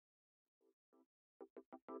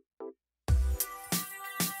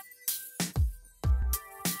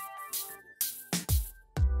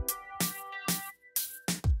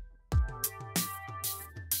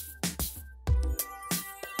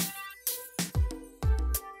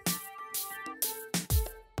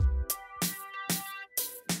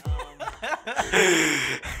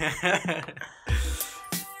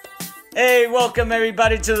Hey, welcome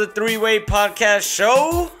everybody to the Three-Way Podcast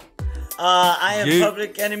Show. I am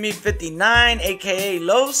Public Enemy 59, aka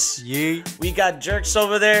Los. We got Jerks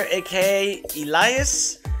over there, aka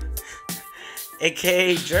Elias,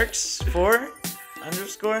 aka Jerks4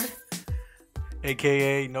 _.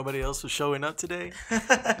 AKA nobody else was showing up today.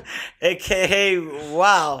 AKA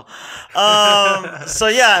wow. So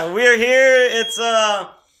yeah, we're here. It's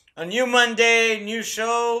a new Monday, new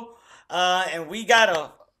show, and we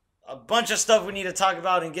got a bunch of stuff we need to talk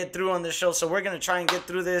about and get through on this show. So we're gonna try and get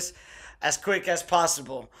through this as quick as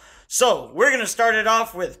possible. So we're gonna start it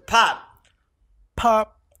off with pop.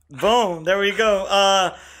 Boom. There we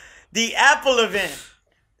go. The Apple event.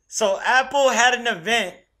 So Apple had an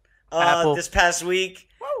event this past week,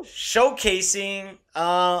 showcasing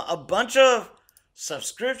a bunch of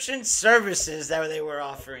subscription services that they were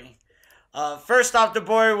offering. First off the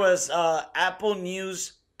board was Apple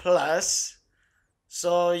News Plus.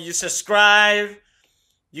 So you subscribe,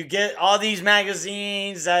 you get all these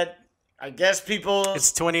magazines that I guess people...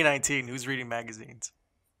 It's 2019. Who's reading magazines?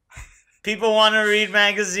 People want to read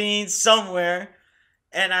magazines somewhere.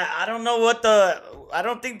 And I don't know what I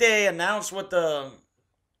don't think they announced what the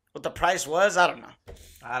price was. I don't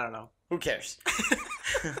know. Who cares?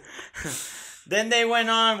 Then they went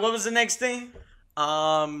on. What was the next thing?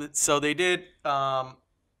 So they did.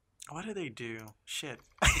 What did they do? Shit.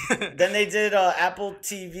 Then they did Apple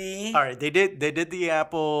TV. All right, they did the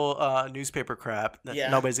Apple newspaper crap that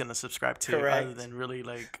nobody's gonna subscribe to, other than really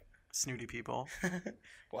like snooty people.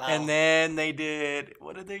 Wow. And then they did.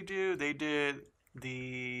 What did they do? They did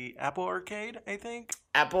the Apple Arcade, I think.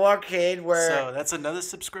 Apple Arcade, where so that's another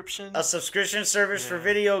subscription. A subscription service for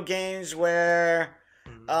video games where,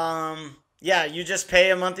 you just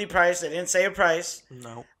pay a monthly price. They didn't say a price.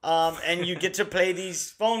 No. And you get to play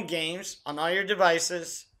these phone games on all your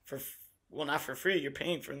devices not for free. You're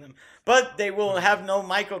paying for them, but they will have no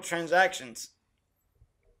microtransactions.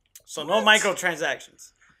 So no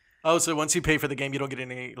microtransactions. Oh, so once you pay for the game, you don't get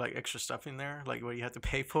any like extra stuff in there, like what you have to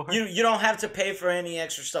pay for? You don't have to pay for any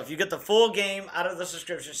extra stuff. You get the full game out of the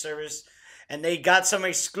subscription service, and they got some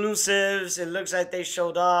exclusives. It looks like they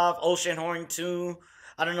showed off Oceanhorn 2.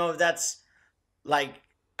 I don't know if that's like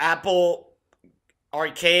Apple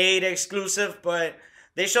Arcade exclusive, but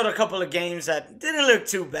they showed a couple of games that didn't look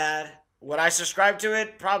too bad. Would I subscribe to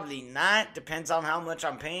it? Probably not. Depends on how much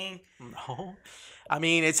I'm paying. No. I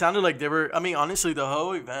mean, it sounded like they were... I mean, honestly, the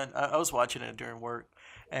whole event... I was watching it during work.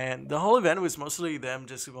 And the whole event was mostly them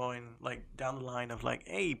just going, like, down the line of, like,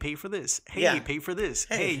 hey, pay for this. Hey, pay for this.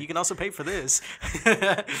 Hey, you can also pay for this.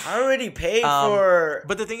 I already paid for...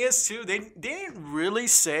 But the thing is, too, they didn't really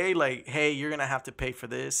say, like, hey, you're going to have to pay for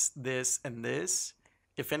this, and this.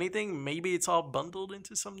 If anything, maybe it's all bundled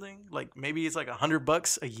into something. Like, maybe it's like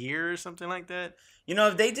 $100 a year or something like that. You know,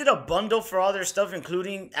 if they did a bundle for all their stuff,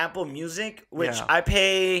 including Apple Music, which I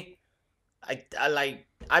pay,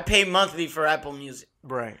 I pay monthly for Apple Music.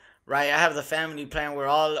 Right. I have the family plan where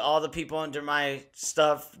all the people under my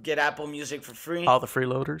stuff get Apple Music for free. All the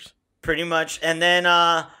freeloaders. Pretty much. And then,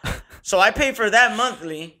 so I pay for that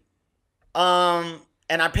monthly.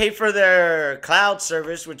 And I pay for their cloud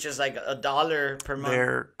service, which is like $1 per month.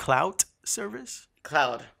 Their cloud service?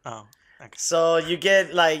 Cloud. Oh. Okay. So you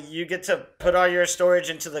get to put all your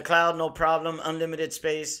storage into the cloud, no problem, unlimited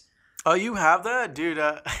space. Oh, you have that, dude?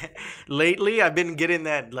 Lately, I've been getting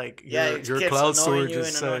that your cloud storage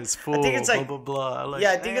is full. I think it's like blah blah blah.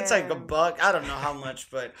 I think it's like $1. I don't know how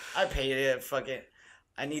much, but I paid it. Fuck it.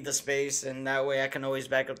 I need the space, and that way I can always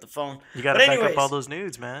back up the phone. You gotta back up all those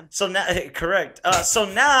nudes, man. So now, correct. So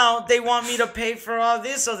now they want me to pay for all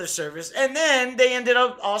this other service, and then they ended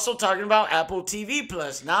up also talking about Apple TV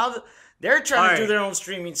Plus. Now they're trying to do their own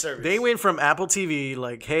streaming service. They went from Apple TV,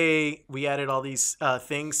 like, hey, we added all these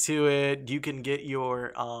things to it. You can get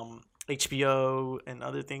your HBO and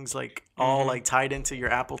other things like all like tied into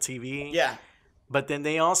your Apple TV. Yeah. But then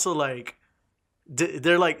they also like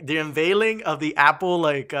they're like the unveiling of the Apple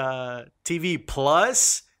like TV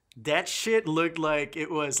Plus. That shit looked like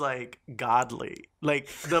it was like godly. Like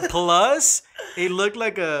the plus, it looked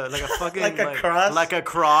like a fucking like a cross. Like a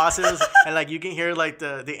cross. It was, and like you can hear like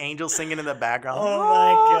the angels singing in the background. Oh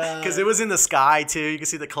my god! Because it was in the sky too. You can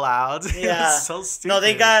see the clouds. Yeah, it was so stupid. No,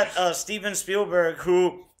 they got Steven Spielberg,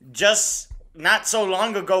 who just not so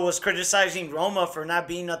long ago was criticizing Roma for not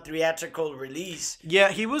being a theatrical release.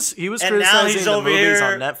 Yeah, he was and criticizing the movies here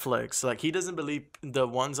on Netflix. Like he doesn't believe the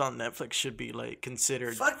ones on Netflix should be like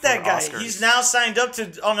considered. Fuck that guy. Oscars. He's now signed up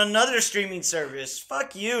on another streaming service.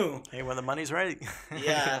 Fuck you. Hey, when the money's right.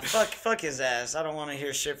 Yeah, fuck his ass. I don't want to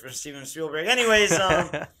hear shit from Steven Spielberg. Anyways,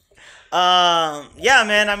 Yeah,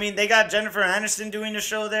 man. I mean, they got Jennifer Aniston doing the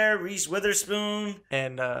show there, Reese Witherspoon,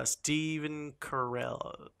 and Steve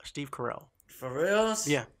Carell. For reals?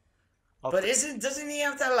 Yeah. But doesn't he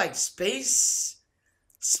have that like space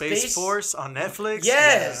Force on Netflix?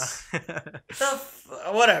 Yes. Yeah.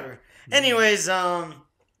 Whatever. Anyways, I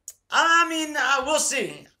mean, we'll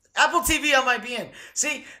see. Apple TV, I might be in.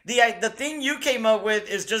 See, the thing you came up with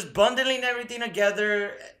is just bundling everything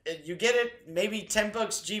together. You get it maybe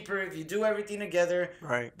 $10 cheaper if you do everything together.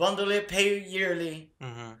 Right. Bundle it, pay yearly.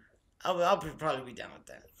 Mm-hmm. I'll probably be down with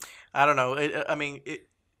that. I don't know.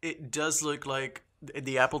 It does look like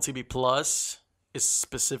the Apple TV Plus is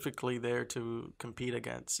specifically there to compete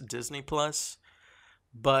against Disney Plus,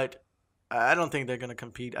 but I don't think they're gonna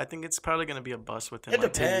compete. I think it's probably gonna be a bust within. It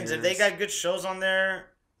depends. If they got good shows on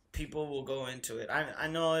there, people will go into it. I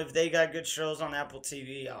know if they got good shows on Apple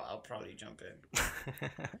TV, I'll probably jump in.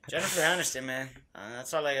 Jennifer Aniston, man,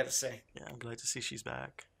 that's all I gotta say. Yeah, I'm glad to see she's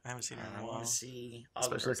back. I haven't seen her in a while. I want to see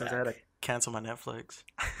especially since I had to cancel my Netflix.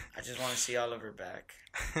 I just want to see all of her back.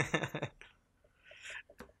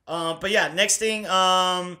 But yeah, next thing,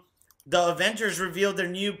 the Avengers revealed their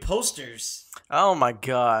new posters. Oh my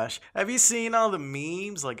gosh. Have you seen all the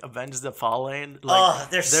memes like Avengers the Fallen? Like,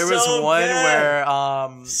 there was one good. Where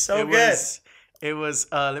it was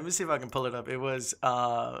let me see if I can pull it up. It was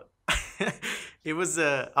it was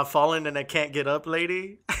a fallen and I can't get up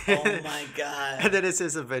lady. Oh my god. And then it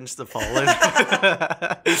says Avenge the Fallen.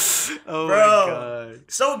 Oh bro, my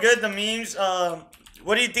god. So good, the memes.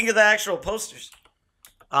 What do you think of the actual posters?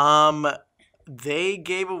 They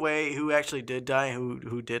gave away who actually did die,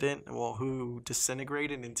 who didn't. Well, who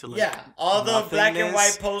disintegrated into like all the black and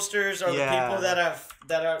white posters are the people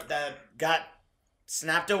that got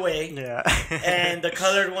snapped away. Yeah, and the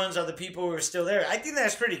colored ones are the people who are still there. I think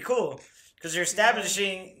that's pretty cool because you're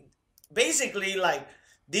establishing basically like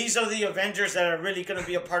these are the Avengers that are really going to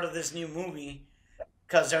be a part of this new movie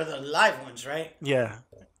because they're the live ones, right? Yeah.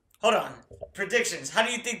 Hold on. Predictions. How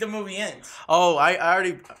do you think the movie ends? Oh,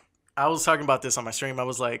 I was talking about this on my stream. I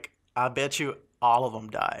was like, I bet you all of them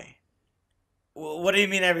die. What do you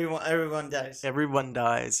mean everyone dies? Everyone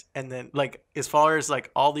dies. And then, like, as far as,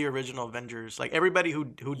 like, all the original Avengers, like, everybody who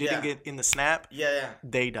didn't get in the snap,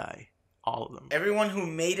 they die. All of them. Everyone who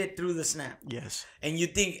made it through the snap. Yes. And you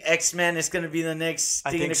think X-Men is going to be the next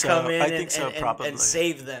thing to come in and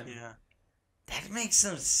save them. Yeah. That makes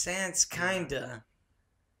some sense, kind of.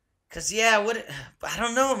 Because, I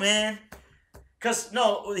don't know, man. Because,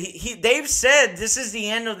 no, they've said this is the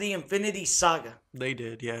end of the Infinity Saga. They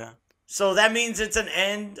did, yeah. So that means it's an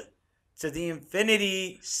end to the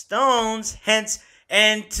Infinity Stones, hence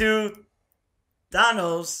end to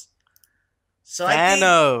Thanos. So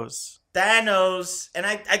Thanos. And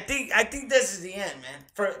I think this is the end, man,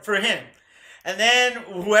 for him. And then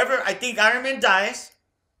I think Iron Man dies.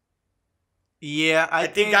 Yeah, I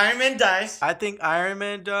think Iron Man dies. I think Iron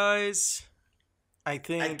Man dies. I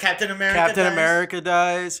think Captain America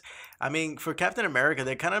dies. I mean, for Captain America,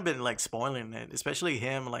 they kind of been like spoiling it, especially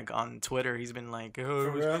him. Like on Twitter, he's been like,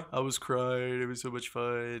 "Oh, I was crying. It was so much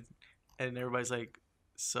fun," and everybody's like,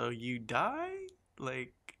 "So you die?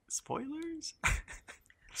 Like spoilers?"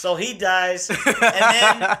 So he dies, and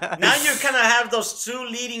then now you kind of have those two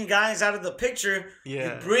leading guys out of the picture.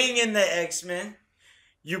 Yeah. You bring in the X-Men.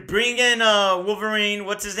 You bring in Wolverine.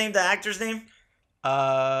 What's his name? The actor's name?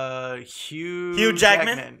 Hugh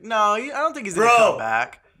Jackman. No, I don't think he's gonna come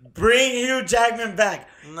back. Bring Hugh Jackman back.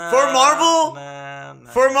 For Marvel.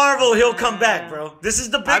 For Marvel, he'll come back, bro. This is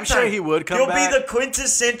the big time. I'm sure he would come back. He'll be the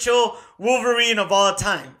quintessential Wolverine of all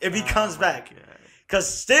time if he comes back.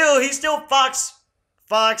 Because he's still Fox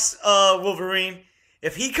Wolverine.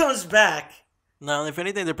 If he comes back. No, if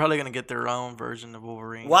anything, they're probably gonna get their own version of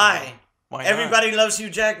Wolverine. Why? Why Everybody loves Hugh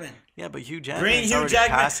Jackman. Yeah, but Hugh Jackman. Bring Hugh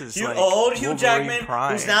Jackman. Old Hugh Jackman,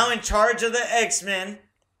 who's now in charge of the X-Men.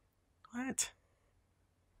 What?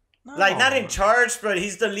 No. Like, not in charge, but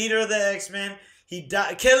he's the leader of the X-Men. He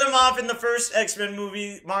kill him off in the first X-Men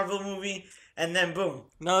movie, Marvel movie, and then boom.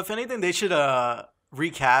 No, if anything, they should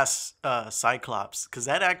recast Cyclops, because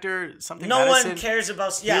that actor, no one cares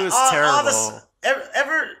about. Yeah, he was terrible.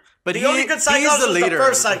 But the only good Cyclops was the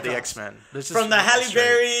first Cyclops. Of the X-Men. From the Halle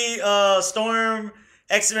Berry Storm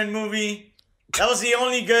X-Men movie. That was the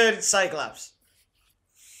only good Cyclops.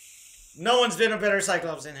 No one's been a better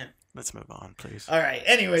Cyclops than him. Let's move on, please. All right.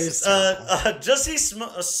 Anyways, Jussie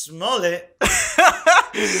Smollett.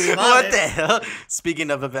 What the hell?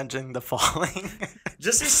 Speaking of avenging the falling.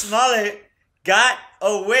 Jussie Smollett got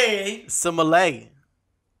away. Smollett.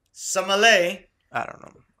 I don't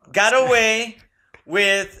know. Got away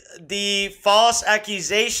with the false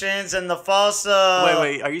accusations and the false.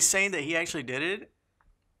 Wait. Are you saying that he actually did it?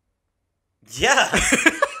 Yeah,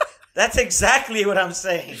 that's exactly what I'm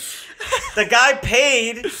saying. The guy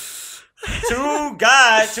paid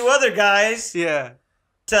two other guys. Yeah.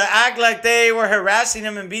 To act like they were harassing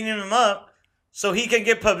him and beating him up, so he can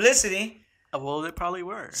get publicity. Well, they probably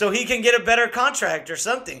were. So he can get a better contract or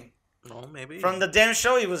something. Well, maybe. From the damn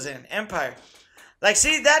show he was in, Empire. Like,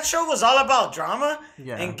 see, that show was all about drama.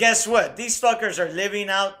 Yeah. And guess what? These fuckers are living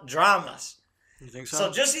out dramas. You think so?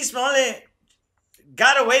 So Jussie Smollett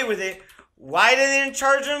got away with it. Why they didn't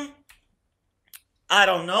charge him? I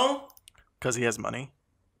don't know. Because he has money.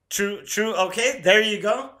 True. Okay, there you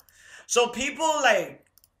go. So people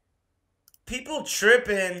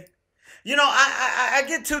tripping. You know, I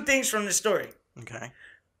get two things from this story. Okay.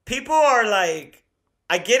 People are like,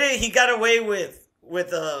 I get it. He got away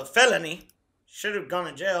with a felony. Should have gone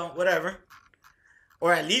to jail. Whatever.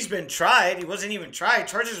 Or at least been tried. He wasn't even tried.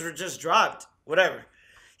 Charges were just dropped. Whatever.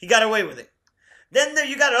 He got away with it. Then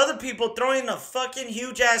you got other people throwing a fucking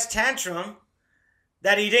huge ass tantrum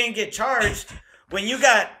that he didn't get charged when you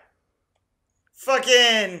got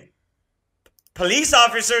fucking police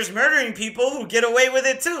officers murdering people who get away with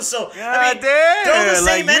it too. So I mean, throw the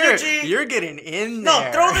same energy. You're getting in there.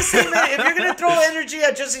 No, throw the same. If you're gonna throw energy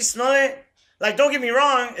at Jussie Smollett, like, don't get me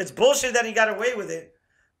wrong, it's bullshit that he got away with it,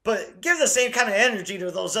 but give the same kind of energy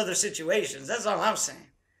to those other situations. That's all I'm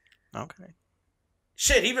saying. Okay.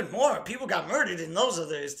 Shit, even more people got murdered in those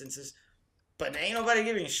other instances, but ain't nobody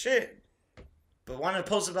giving a shit. But want to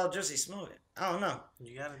post about Jussie Smollett? I don't know.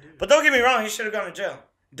 You gotta do it. But don't get me wrong, he should have gone to jail,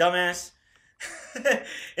 dumbass.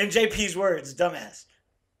 In JP's words, dumbass.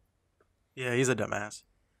 Yeah, he's a dumbass.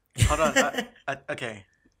 Hold on. Okay,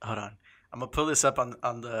 hold on. I'm gonna pull this up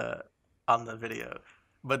on the video.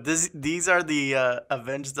 But these are the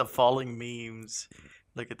Avenge the Falling memes.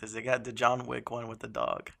 Look at this. They got the John Wick one with the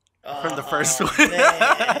dog from the first one.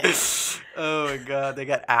 Oh my god. They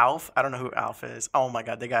got Alf. I don't know who Alf is. Oh my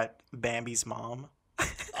god. They got Bambi's mom.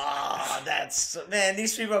 Man,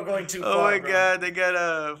 these people are going too far. Oh my bro. god, they got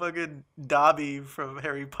a fucking Dobby from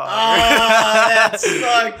Harry Potter. Oh, that's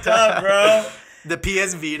fucked up, bro. The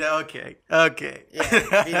PS Vita, okay. Yeah,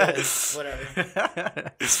 Vita,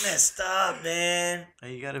 whatever. It's messed up, man.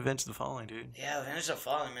 Hey, you gotta Avenge the Falling, dude. Yeah, Avenge the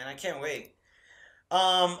Falling, man. I can't wait.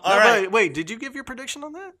 All right. Wait, did you give your prediction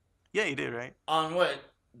on that? Yeah, you did, right? On what?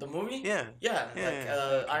 The movie? Yeah.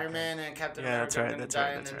 Iron Man and Captain America are gonna die,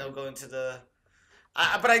 and then they'll go into the.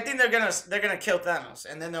 But I think they're gonna kill Thanos,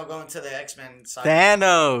 and then they'll go into the X-Men side.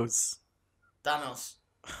 Thanos. Oh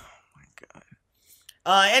my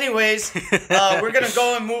god. Anyways, we're gonna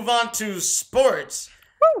go and move on to sports.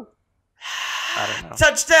 Woo! I don't know.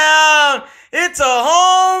 Touchdown! It's a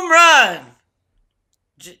home run.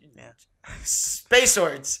 Space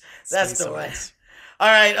Swords. That's the one. All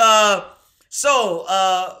right. So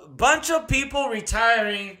bunch of people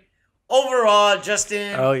retiring overall just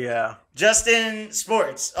in. Oh yeah. Just in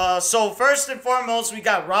sports. So first and foremost, we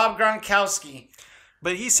got Rob Gronkowski.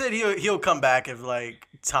 But he said he'll come back if like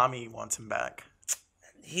Tommy wants him back.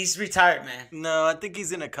 He's retired, man. No, I think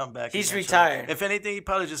he's gonna come back. He's retired. If anything, he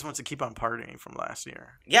probably just wants to keep on partying from last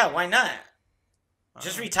year. Yeah, why not?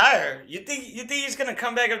 Just retire. You think he's gonna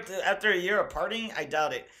come back after a year of partying? I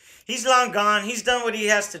doubt it. He's long gone. He's done what he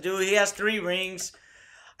has to do. He has 3 rings.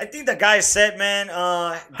 I think the guy's set, man.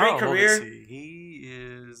 Great career. Old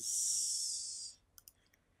is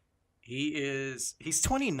he? He's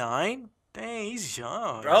 29. Dang, he's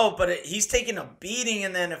young. Bro, but he's taking a beating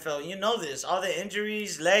in the NFL. You know this. All the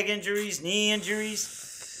injuries, leg injuries, knee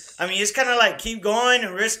injuries. I mean, it's kind of like keep going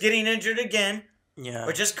and risk getting injured again. Yeah.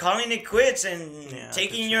 Or just calling it quits and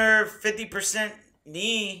taking your 50%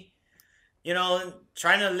 knee, and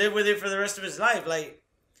trying to live with it for the rest of his life. Like,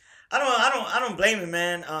 I don't blame him,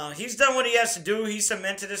 man. He's done what he has to do. He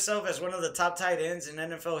cemented himself as one of the top tight ends in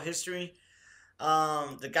NFL history.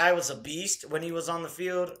 The guy was a beast when he was on the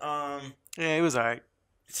field. Yeah, he was all right.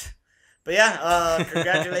 But yeah,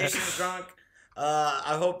 congratulations, Gronk.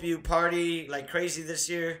 I hope you party like crazy this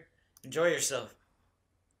year. Enjoy yourself.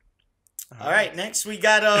 All right, next we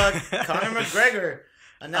got Conor McGregor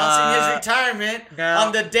announcing his retirement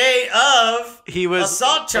on the day of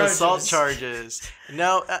assault charges.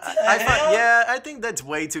 No, I think that's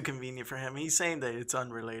way too convenient for him. He's saying that it's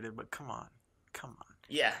unrelated, but come on.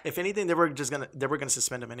 Yeah. If anything, they were gonna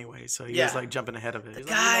suspend him anyway. So he was like jumping ahead of it. He's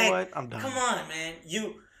guy, like, you know what? I'm done. Come on, man.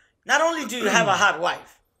 You not only do you have a hot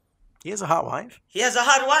wife. He has a hot wife. He has a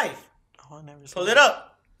hot wife. Oh, I never. Pull it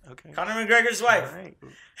up. Okay. Conor McGregor's wife. All right.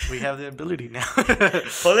 We have the ability now.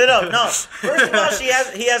 Pull it up. No. First of all,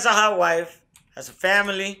 he has a hot wife, has a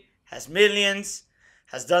family, has millions,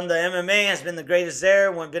 has done the MMA, has been the greatest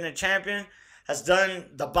there, been a champion, has done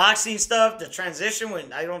the boxing stuff, the transition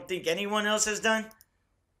when I don't think anyone else has done.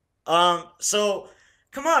 So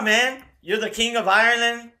come on, man. You're the king of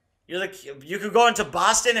Ireland. You could go into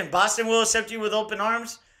Boston and Boston will accept you with open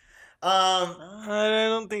arms. I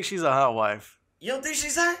don't think she's a hot wife. You don't think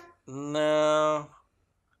she's hot? No,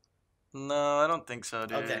 I don't think so,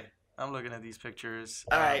 dude. Okay. I'm looking at these pictures.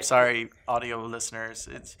 All right. Sorry, audio listeners.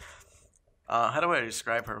 It's how do I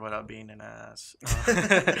describe her without being an ass?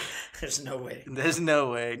 There's no way. There's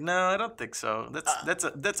no way. No, I don't think so.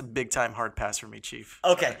 That's a big time hard pass for me, Chief.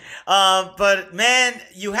 Okay. But man,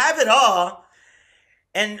 you have it all.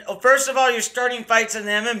 And first of all, you're starting fights in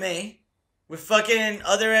the MMA with fucking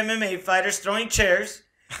other MMA fighters throwing chairs,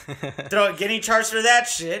 getting charged for that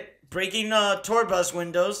shit, breaking tour bus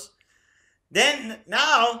windows. Then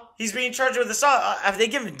now he's being charged with assault. Have they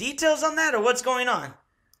given details on that or what's going on?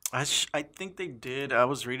 I think they did. I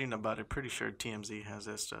was reading about it. Pretty sure TMZ has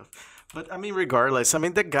that stuff. But I mean, regardless, I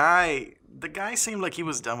mean the guy seemed like he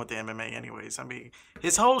was done with the MMA anyways. I mean,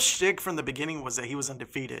 his whole shtick from the beginning was that he was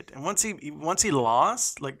undefeated, and once he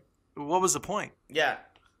lost, like, what was the point? Yeah.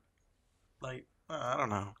 Like, I don't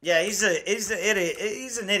know. Yeah, he's an idiot.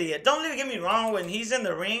 He's an idiot. Don't get me wrong. When he's in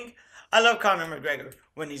the ring, I love Conor McGregor.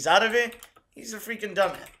 When he's out of it, he's a freaking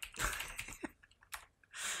dumbass.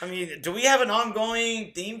 I mean, do we have an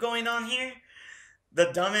ongoing theme going on here? The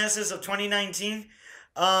dumbasses of 2019.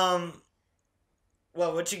 Well,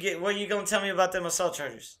 what are you gonna tell me about them assault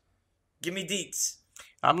charges? Give me deets.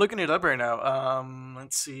 I'm looking it up right now.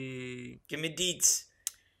 Let's see. Give me deets.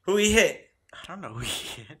 Who he hit? I don't know who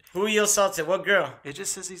he hit. Who he assaulted? What girl? It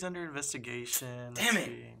just says he's under investigation. Damn it.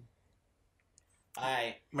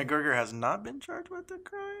 Alright. McGregor has not been charged with the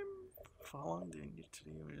crime. Following the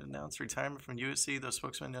announced retirement from UFC, the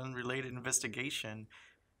spokesman unrelated investigation.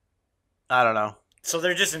 I don't know. So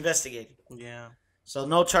they're just investigating. Yeah. So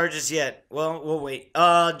no charges yet. Well, we'll wait.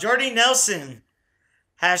 Jordy Nelson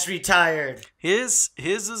has retired. His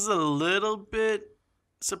is a little bit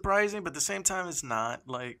surprising, but at the same time, it's not.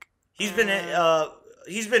 Like he's been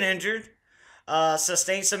injured.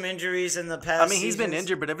 Sustained some injuries in the past. I mean, he's been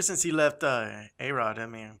injured, but ever since he left A-Rod, I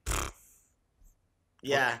mean,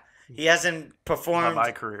 yeah. He hasn't performed.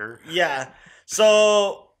 My career. Yeah.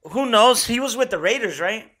 So, who knows? He was with the Raiders,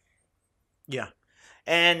 right? Yeah.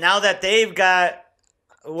 And now that they've got,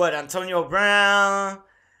 Antonio Brown,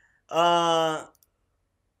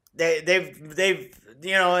 they've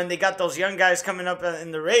and they got those young guys coming up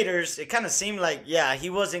in the Raiders, it kind of seemed like, yeah, he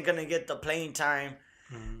wasn't going to get the playing time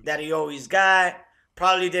that he always got.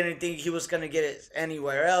 Probably didn't think he was going to get it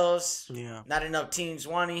anywhere else. Yeah. Not enough teams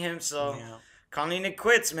wanting him, so... Yeah. Calling it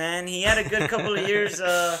quits, man. He had a good couple of years,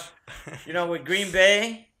 with Green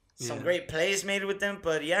Bay. Some great plays made with them,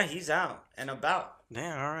 but yeah, he's out and about.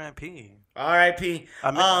 Yeah, R.I.P. R.I.P.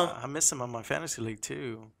 I miss him on my fantasy league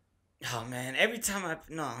too. Oh man, every time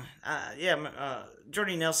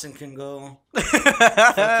Jordy Nelson can go.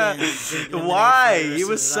 Why? He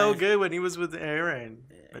was so good when he was with Aaron,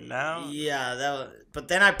 but now. Yeah, but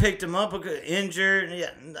then I picked him up injured.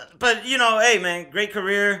 Yeah, but hey man, great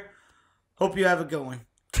career. Hope you have a good one.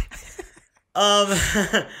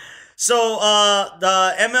 So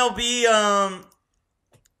the MLB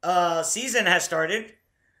season has started.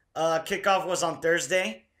 Kickoff was on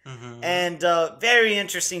Thursday, and very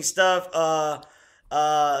interesting stuff.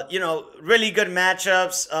 Really good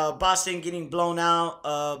matchups. Boston getting blown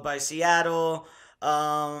out by Seattle.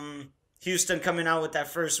 Houston coming out with that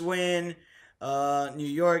first win. New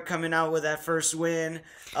York coming out with that first win.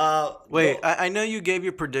 Wait, I know you gave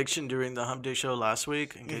your prediction during the Hump Day show last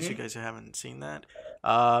week, in case you guys haven't seen that.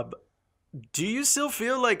 Do you still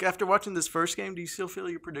feel like, after watching this first game, do you still feel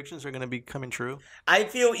your predictions are going to be coming true? I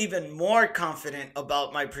feel even more confident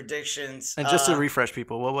about my predictions. And just to refresh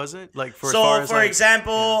people, what was it? Like, for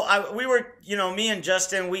example, we were, me and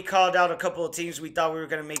Justin, we called out a couple of teams we thought we were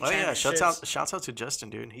going to make championships. Yeah, shouts out to Justin,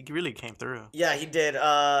 dude. He really came through. Yeah, he did.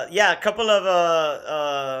 A couple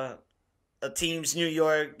of teams, New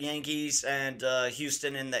York Yankees and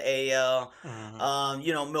Houston in the AL.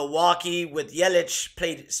 Milwaukee with Yelich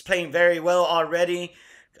playing very well already.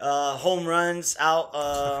 Home runs out.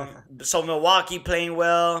 So Milwaukee playing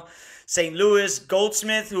well. St. Louis,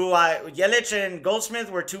 Goldsmith, Yelich and Goldsmith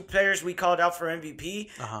were two players we called out for MVP.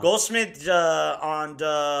 Goldsmith on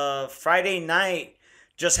the Friday night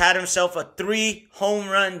just had himself a 3 home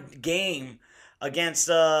run game against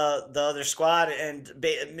the other squad, and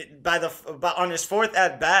on his 4th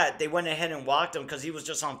at bat, they went ahead and walked him because he was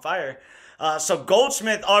just on fire. So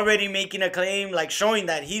Goldsmith already making a claim, like showing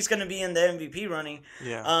that he's gonna be in the MVP running.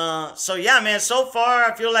 Yeah. So yeah, man. So far,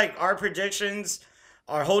 I feel like our predictions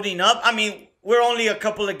are holding up. I mean, we're only a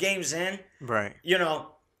couple of games in. Right. You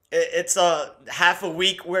know, it's a half a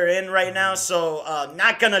week we're in right now, so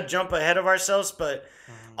not gonna jump ahead of ourselves, but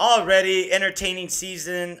already entertaining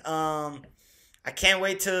season. I can't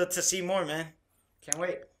wait to see more, man. Can't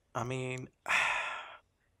wait. I mean,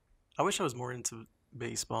 I wish I was more into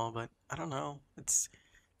baseball, but I don't know.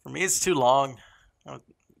 For me, it's too long.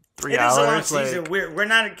 3 hours. It is a long season. We're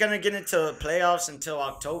not gonna get into playoffs until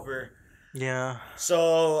October. Yeah.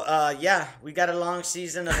 So yeah, we got a long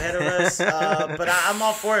season ahead of us. But I'm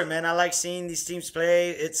all for it, man. I like seeing these teams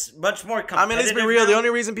play. It's much more competitive. I mean, let's be real. Now. The only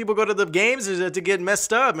reason people go to the games is to get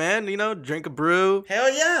messed up, man. You know, drink a brew. Hell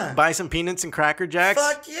yeah. Buy some peanuts and Cracker Jacks.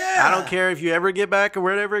 Fuck yeah. I don't care if you ever get back or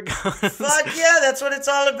wherever it goes. Fuck yeah, that's what it's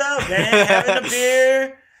all about, man. Having a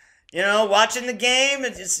beer, you know, watching the game.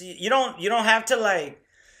 It's just, you don't have to like,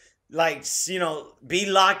 you know, be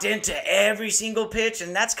locked into every single pitch.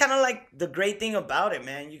 And that's kind of like the great thing about it,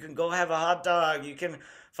 man. You can go have a hot dog. You can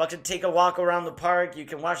fucking take a walk around the park. You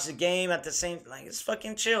can watch the game at the same... Like, it's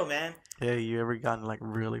fucking chill, man. Yeah, you ever gotten, like,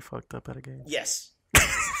 really fucked up at a game? Yes.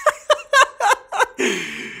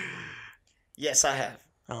 Yes, I have.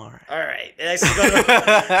 All right. All right.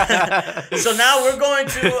 So now we're going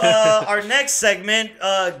to our next segment,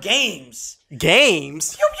 games.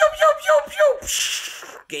 Games? Pew, pew, pew, pew, pew.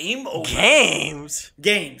 Game over. Games.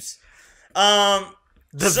 The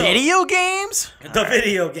video games? The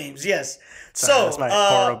video games, yes. Sorry, that's my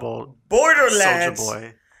horrible Borderlands.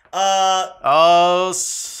 Soldier Boy.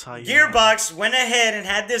 Gearbox went ahead and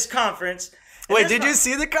had this conference. Wait, did you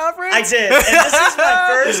see the conference? I did. And this is my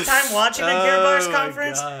first time watching a Gearbox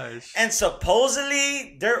conference. Gosh. And And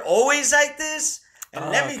supposedly, they're always like this. And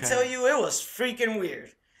let me tell you, it was freaking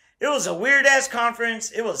weird. It was a weird-ass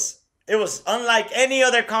conference. It was unlike any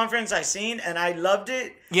other conference I've seen, and I loved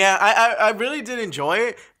it. Yeah, I really did enjoy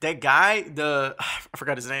it. That guy, I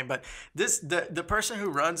forgot his name, but the person who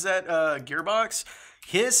runs that Gearbox,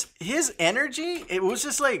 his energy, it was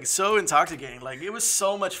just like so intoxicating. Like it was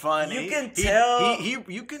so much fun. You can tell.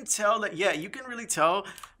 You can tell that. Yeah, you can really tell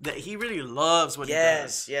that he really loves what he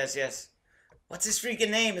does. Yes. What's his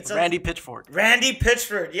freaking name? It's Randy Pitchford. Randy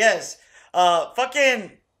Pitchford. Yes.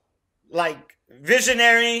 Fucking like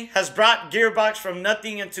visionary, has brought Gearbox from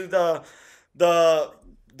nothing into the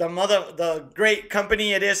great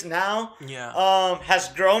company it is now. Yeah. Has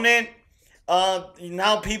grown it.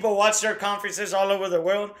 Now people watch their conferences all over the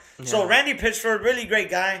world. Yeah. So Randy Pitchford, really great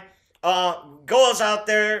guy. Goes out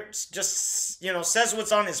there, just says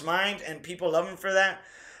what's on his mind, and people love him for that.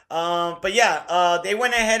 But yeah, they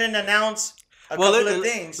went ahead and announced a couple of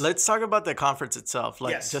things. Let's talk about the conference itself,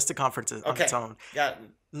 just the conference on its own. Yeah.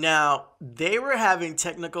 Now, they were having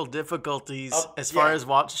technical difficulties as far as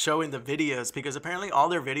showing the videos, because apparently all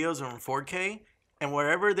their videos are in 4K, and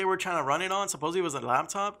wherever they were trying to run it on, supposedly it was a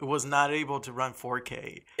laptop, it was not able to run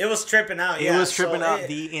 4K. It was tripping out, It was tripping out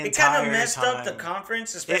the entire time. It kind of messed up the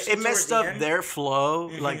conference, especially It messed up end. their flow,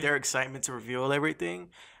 like their excitement to reveal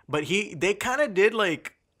everything. But they kind of did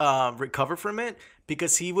like recover from it,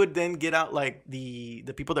 because he would then get out like the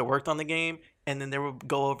people that worked on the game, and then they would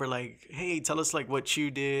go over like, hey, tell us like what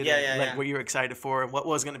you did, what you were excited for, and what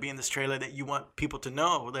was going to be in this trailer that you want people to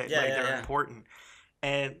know that they're important.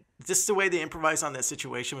 And just the way they improvised on that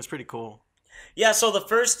situation was pretty cool. Yeah, so the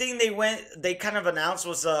first thing they kind of announced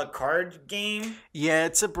was a card game. Yeah,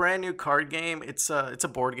 it's a brand new card game. It's a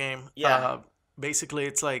board game. Yeah. Basically,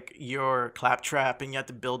 it's like your claptrap, and you have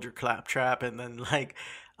to build your claptrap, and then like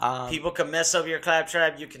people can mess up your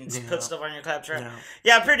claptrap. You can put stuff on your claptrap.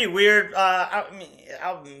 Yeah, pretty weird. I mean,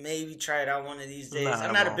 I'll maybe try it out one of these days.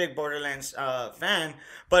 I'm not a big Borderlands fan,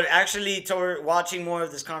 but actually, watching more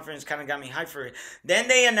of this conference kind of got me hyped for it. Then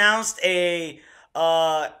they announced a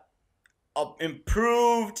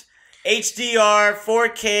improved HDR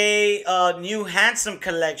 4K new Handsome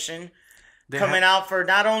collection coming out for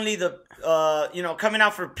not only coming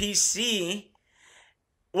out for PC.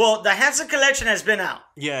 Well, the Handsome collection has been out.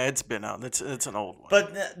 Yeah, it's been out. It's an old one.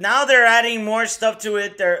 But now they're adding more stuff to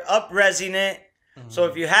it. They're up-resing it. Mm-hmm. So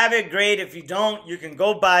if you have it, great. If you don't, you can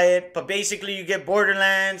go buy it. But basically, you get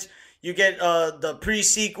Borderlands. You get the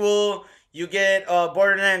pre-sequel. You get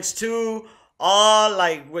Borderlands 2. All,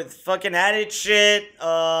 like, with fucking added shit.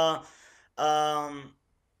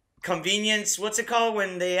 Convenience, what's it called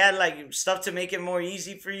when they add like stuff to make it more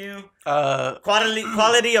easy for you?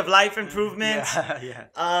 Quality of life improvements. Yeah,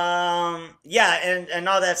 and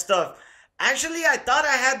all that stuff. Actually, I thought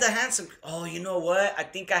I had the Handsome. Oh, you know what? I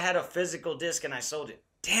think I had a physical disc and I sold it.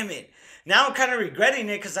 Damn it! Now I'm kind of regretting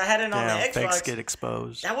it because I had it on the Xbox. Fakes get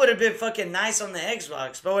exposed. That would have been fucking nice on the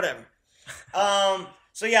Xbox, but whatever.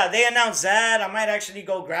 So yeah, they announced that. I might actually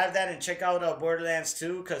go grab that and check out Borderlands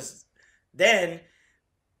 2, because then,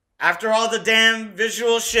 after all the damn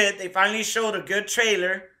visual shit, they finally showed a good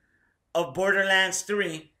trailer of Borderlands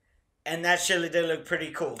 3, and that shit did look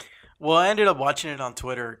pretty cool. Well, I ended up watching it on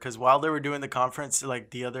Twitter because while they were doing the conference, like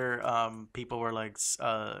the other people were like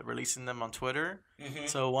releasing them on Twitter. Mm-hmm.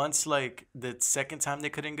 So once like the second time they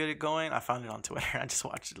couldn't get it going, I found it on Twitter. I just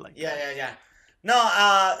watched it like yeah.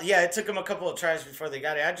 No, it took them a couple of tries before they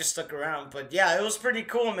got it. I just stuck around, but yeah, it was pretty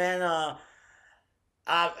cool, man.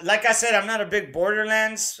 Like I said, I'm not a big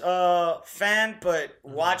Borderlands fan, but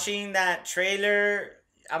watching that trailer,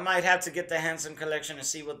 I might have to get the Handsome Collection and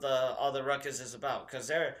see what all the ruckus is about,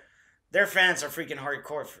 because their fans are freaking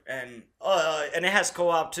hardcore, and it has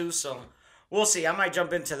co-op too, so we'll see. I might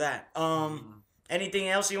jump into that. Anything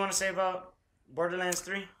else you want to say about Borderlands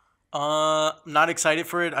 3? Not excited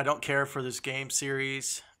for it. I don't care for this game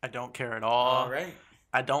series. I don't care at all. All right.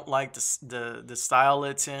 I don't like the style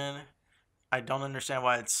it's in. I don't understand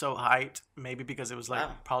why it's so hyped. Maybe because it was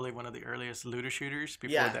probably one of the earliest looter shooters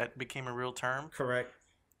before that became a real term. Correct.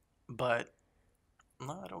 But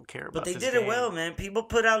no, I don't care about But they this did game. it well, man. People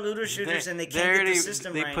put out looter shooters and they can't get the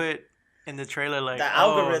system right. They put in the trailer like, the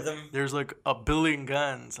algorithm. There's like 1 billion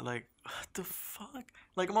guns. Like, what the fuck?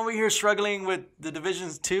 Like, I'm over here struggling with the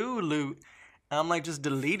Divisions 2 loot. I'm like just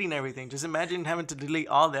deleting everything. Just imagine having to delete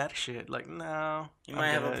all that shit. Like, no. You might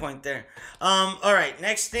have a point there. All right.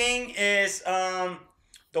 Next thing is the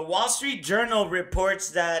Wall Street Journal reports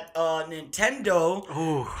that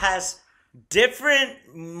Nintendo has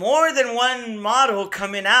more than one model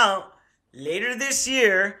coming out later this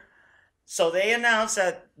year. So they announced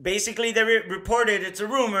that basically they reported, it's a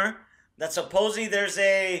rumor, that supposedly there's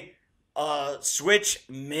a Switch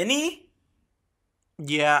Mini.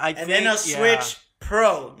 Yeah, and then a Switch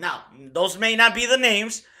Pro. Now, those may not be the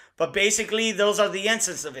names, but basically those are the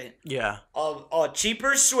essence of it. Yeah. A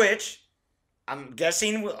cheaper Switch, I'm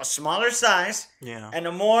guessing a smaller size. Yeah. And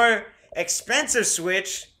a more expensive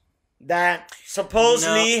Switch that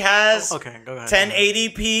supposedly has go ahead,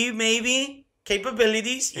 1080p maybe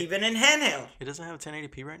capabilities, even in handheld. It doesn't have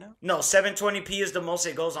 1080p right now? No, 720p is the most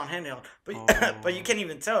it goes on handheld. But but you can't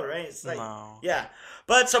even tell, right? It's like yeah.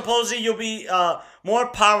 But supposedly you'll be more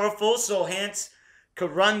powerful, so hence could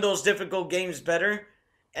run those difficult games better.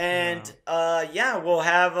 And we'll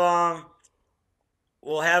have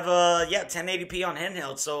 1080p on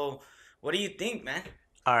handheld. So what do you think, man?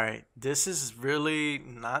 All right, this is really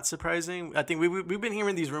not surprising. I think we've been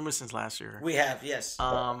hearing these rumors since last year. We have, yes.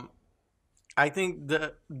 I think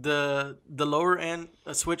the lower end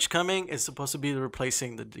Switch coming is supposed to be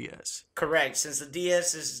replacing the DS. Correct, since the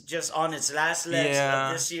DS is just on its last legs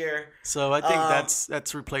of this year. So I think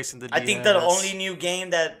that's replacing the DS. I think the only new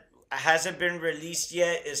game that hasn't been released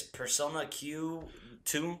yet is Persona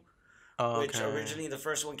Q2. Which originally the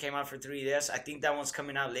first one came out for 3DS. I think that one's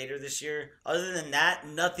coming out later this year. Other than that,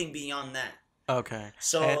 nothing beyond that. Okay.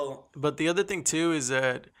 So, but the other thing too is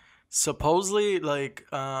that supposedly, like,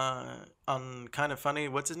 on Kind of Funny,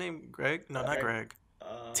 what's his name? Greg? No, not Greg.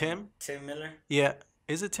 Tim? Tim Miller? Yeah.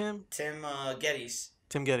 Is it Tim? Tim Geddes.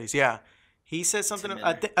 Tim Geddes, yeah. He said something.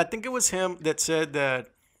 I think it was him that said that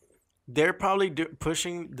they're probably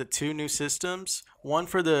pushing the 2 new systems. One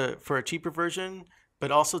for a cheaper version,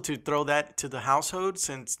 but also to throw that to the household,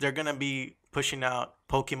 since they're gonna be pushing out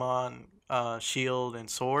Pokemon Shield and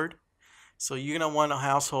Sword. So you're gonna want a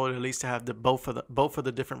household at least to have both of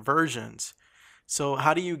the different versions. So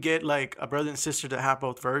how do you get like a brother and sister to have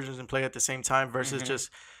both versions and play at the same time versus just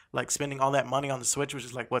like spending all that money on the Switch, which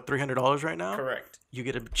is like what, $300 right now? Correct. You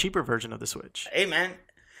get a cheaper version of the Switch. Hey man,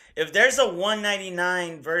 if there's a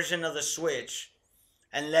 $199 version of the Switch,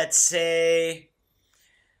 and let's say,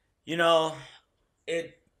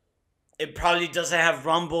 it probably doesn't have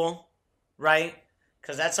Rumble, right?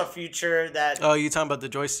 Because that's a feature that... Oh, you talking about the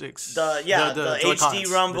joysticks? The HD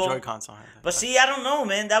Rumble. The Joy-Cons. But see, I don't know,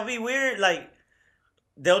 man. That'd be weird. Like,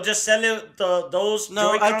 they'll just sell those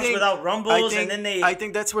Joy-Cons without Rumbles, and then they... I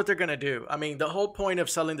think that's what they're going to do. I mean, the whole point of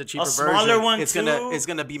selling the cheaper version... smaller one, it's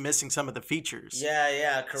gonna be missing some of the features.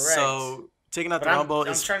 Yeah, correct. So... Taking out the Rumble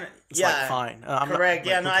is like fine. Correct.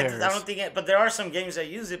 I don't think it, but there are some games that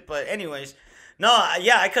use it. But anyways, no,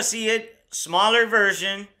 I could see it. Smaller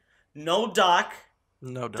version, no dock.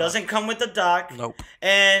 No dock. Doesn't come with the dock. Nope.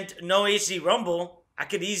 And no HD Rumble. I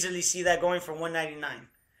could easily see that going for $199.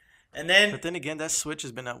 And then. But then again, that Switch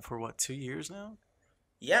has been out for what, 2 years now?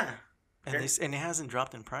 Yeah. And it hasn't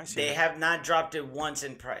dropped in price yet. They have not dropped it once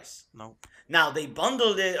in price. Nope. Now, they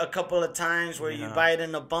bundled it a couple of times where you buy it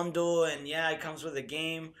in a bundle and it comes with a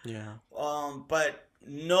game. Yeah. But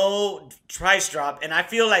no price drop, and I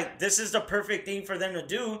feel like this is the perfect thing for them to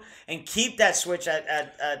do and keep that Switch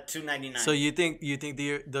at $299. So you think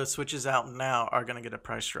the Switches out now are gonna get a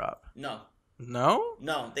price drop? No.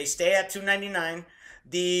 No, they stay at $299.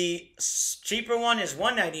 The cheaper one is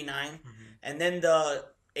 $199, and then the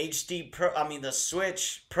the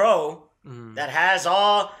Switch Pro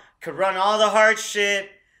that could run all the hard shit,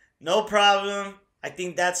 no problem. I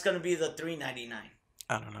think that's gonna be the $399.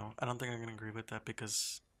 I don't know. I don't think I'm gonna agree with that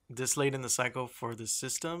because this late in the cycle for this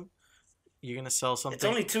system, you're gonna sell something. It's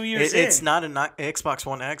only 2 years in. It's not an Xbox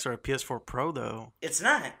One X or a PS4 Pro though. It's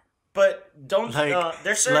not. But don't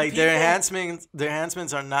there's certain people, their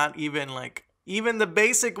enhancements are not even the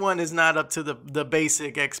basic one is not up to the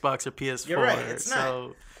basic Xbox or PS4. You're right. It's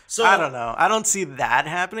not. So I don't know. I don't see that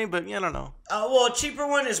happening, but I don't know. Well, a cheaper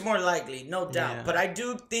one is more likely, no doubt. Yeah. But I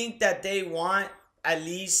do think that they want at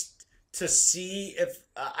least to see if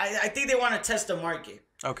I think they want to test the market.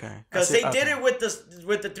 Okay. Because they did it with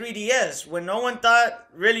the 3DS when no one thought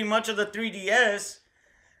really much of the 3DS.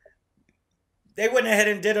 They went ahead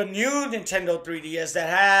and did a new Nintendo 3DS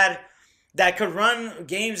that could run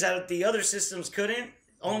games that the other systems couldn't.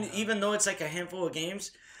 Even though it's like a handful of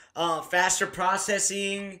games, faster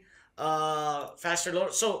processing, faster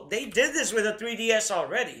load. So they did this with a 3DS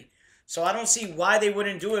already. So I don't see why they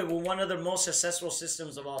wouldn't do it with one of the most successful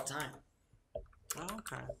systems of all time.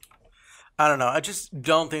 Okay. I don't know. I just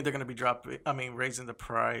don't think they're gonna be raising the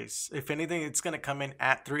price. If anything, it's gonna come in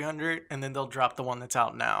at $300, and then they'll drop the one that's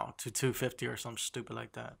out now to $250 or something stupid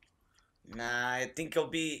like that. Nah, I think it'll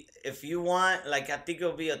be I think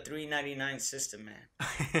it'll be a $399 system, man.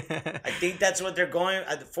 I think that's what they're going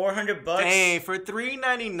at. $400. Hey, for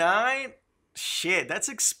 $399, shit, that's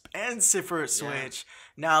expensive for a Switch. Yeah.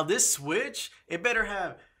 Now this Switch, it better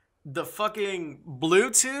have the fucking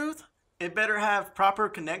Bluetooth. It better have proper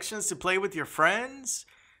connections to play with your friends.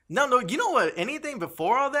 No, you know what? Anything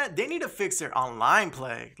before all that, they need to fix their online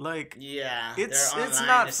play. It's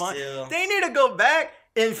not fun. They need to go back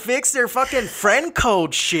and fix their fucking friend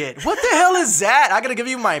code shit. What the hell is that? I gotta give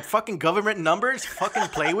you my fucking government numbers, fucking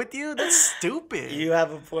play with you? That's stupid. You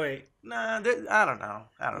have a point. Nah, I don't know.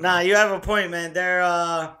 Nah, you have a point, man.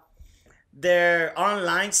 Their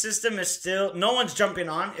online system is still, no one's jumping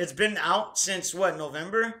on. It's been out since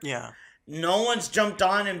November? Yeah. No one's jumped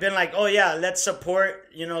on and been like, oh yeah, let's support,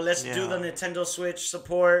 let's do the Nintendo Switch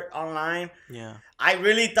support online. Yeah. I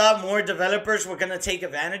really thought more developers were going to take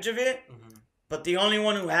advantage of it, but the only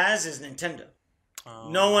one who has is Nintendo.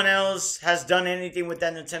 No one else has done anything with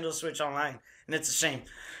that Nintendo Switch online, and it's a shame.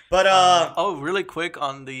 But really quick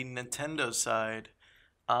on the Nintendo side,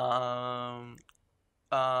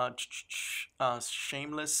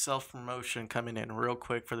 shameless self-promotion coming in real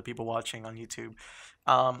quick for the people watching on YouTube.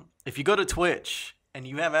 If you go to Twitch and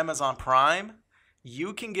you have Amazon Prime,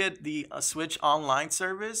 you can get the Switch online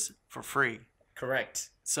service for free.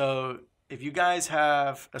 Correct. So if you guys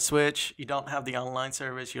have a Switch, you don't have the online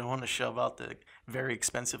service, you don't want to shove out the very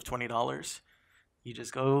expensive $20, you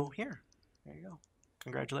just go here. There you go.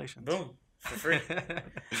 Congratulations. Boom. For free.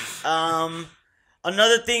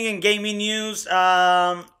 Another thing in gaming news,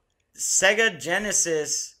 Sega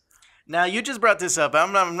Genesis. Now, you just brought this up.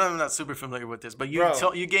 I'm not super familiar with this, but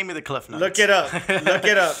you gave me the cliff notes. Look it up. Look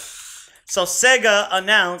it up. So Sega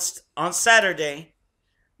announced on Saturday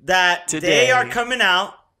that they are coming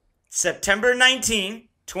out September 19,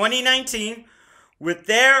 2019 with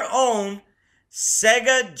their own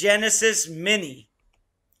Sega Genesis Mini.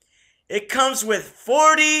 It comes with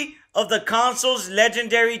 40 of the console's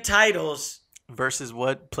legendary titles. Versus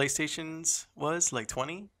what PlayStation's was? Like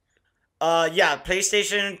 20? Yeah,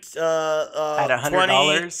 PlayStation at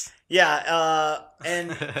 $100. Yeah,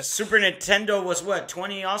 and Super Nintendo was what,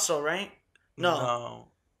 20 also, right? No,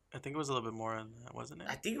 I think it was a little bit more than that, wasn't it?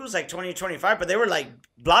 I think it was like 20, 25, but they were like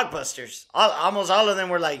blockbusters. Almost all of them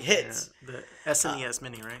were like hits. Yeah, the SNES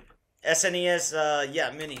Mini, right?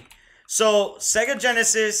 SNES, Mini. So Sega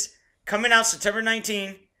Genesis coming out September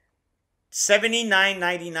 19,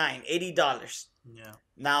 $79.99, $80. Yeah.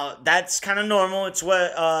 Now, that's kind of normal. It's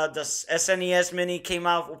what the SNES Mini came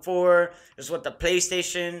out for. It's what the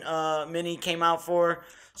PlayStation Mini came out for.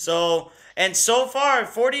 So far,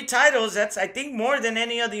 40 titles. That's, I think, more than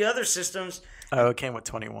any of the other systems. Oh, it came with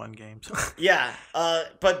 21 games. Yeah.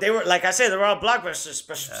 But they were, like I said, they were all blockbusters.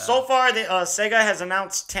 But so far, Sega has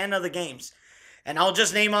announced 10 of the games. And I'll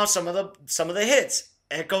just name off some of the hits.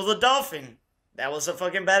 Echo the Dolphin. That was a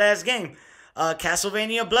fucking badass game.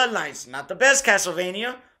 Castlevania Bloodlines. Not the best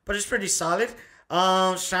Castlevania, but it's pretty solid.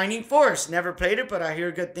 Shining Force. Never played it, but I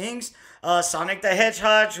hear good things. Sonic the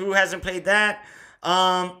Hedgehog. Who hasn't played that?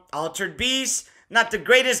 Altered Beast. not the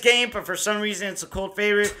greatest game, but for some reason it's a cult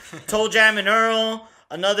favorite. Toe Jam and Earl,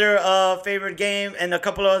 another favorite game, and a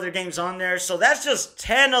couple of other games on there. So that's just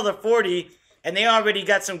 10 of the 40, and they already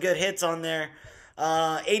got some good hits on there.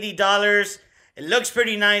 $80. It looks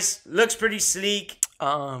pretty nice, looks pretty sleek.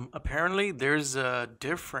 Apparently there's a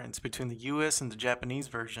difference between the US and the Japanese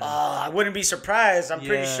version. I wouldn't be surprised. I'm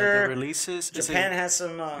pretty sure the releases Japan has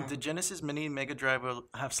some the Genesis Mini and Mega Drive will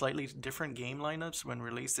have slightly different game lineups when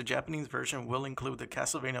released. The Japanese version will include the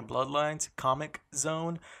Castlevania Bloodlines, Comic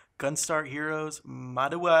Zone, Gunstar Heroes,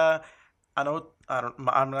 Madowa,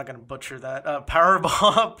 I'm not gonna butcher that.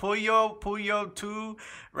 Powerball, Puyo 2,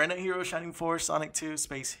 Rennet Hero, Shining Force, Sonic 2,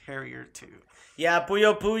 Space Harrier 2. Yeah,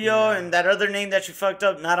 Puyo, and that other name that you fucked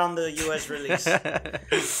up, not on the U.S. release.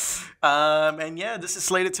 And yeah, this is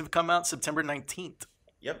slated to come out September 19th.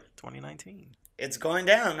 Yep. 2019. It's going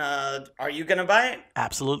down. Are you going to buy it?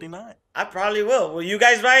 Absolutely not. I probably will. Will you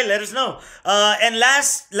guys buy it? Let us know. And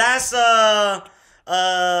last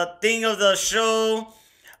thing of the show,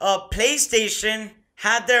 PlayStation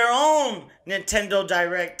had their own Nintendo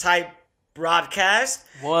Direct type broadcast.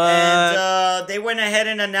 What? And they went ahead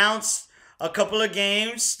and announced a couple of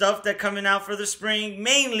games, stuff that coming out for the spring,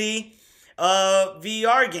 mainly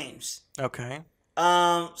VR games. Okay.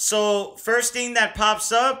 So first thing that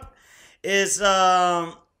pops up is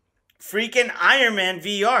freaking Iron Man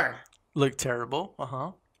VR. Look terrible.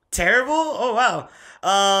 Uh-huh. Terrible? Oh wow.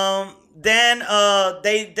 Then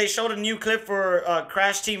they showed a new clip for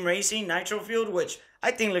Crash Team Racing Nitro Field, which I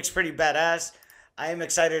think looks pretty badass. I am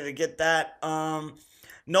excited to get that.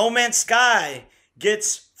 No Man's Sky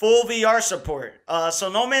gets full VR support.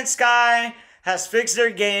 So No Man's Sky has fixed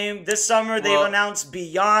their game. This summer they've announced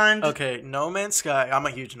Beyond. Okay, No Man's Sky. I'm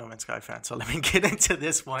a huge No Man's Sky fan, so let me get into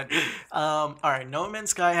this one. All right, No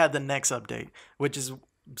Man's Sky had the next update, which is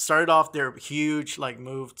started off their huge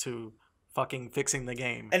move to fucking fixing the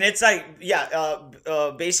game. And it's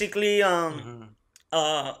basically No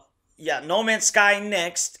Man's Sky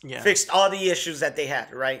Next fixed all the issues that they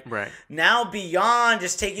had, right? Right. Now Beyond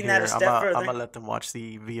is taking that a step further. I'm gonna let them watch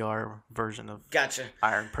the VR version of Gotcha.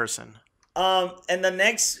 Iron Person. And the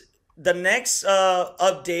next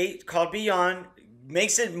update called Beyond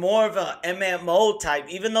makes it more of a MMO type,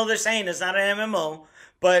 even though they're saying it's not an MMO.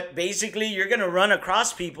 But basically, you're gonna run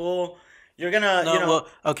across people. You're gonna,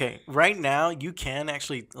 okay. Right now, you can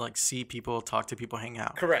actually see people, talk to people, hang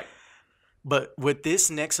out. Correct. But with this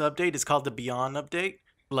next update, it's called the Beyond update.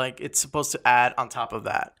 It's supposed to add on top of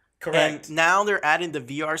that. Correct. And now they're adding the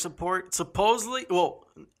VR support. Supposedly,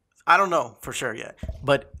 I don't know for sure yet.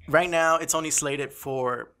 But right now, it's only slated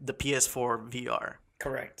for the PS4 VR.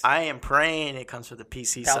 Correct. I am praying it comes for the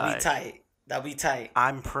PC side. That'll be tight.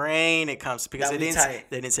 I'm praying it comes because they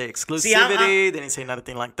didn't say exclusivity. See, they didn't say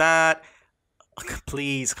nothing like that.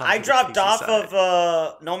 Please come. I dropped off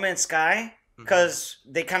of No Man's Sky because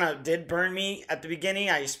they kind of did burn me at the beginning.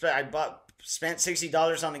 I spent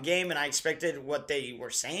 $60 on the game and I expected what they were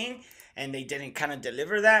saying and they didn't kind of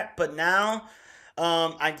deliver that. But now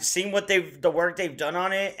I've seen the work they've done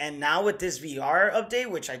on it, and now with this VR update,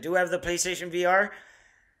 which I do have the PlayStation VR,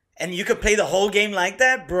 and you could play the whole game like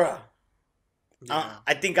that, bruh. Yeah.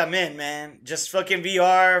 I think I'm in, man. Just fucking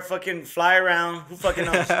VR, fucking fly around. Who fucking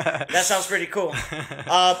knows? That sounds pretty cool.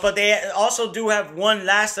 But they also do have one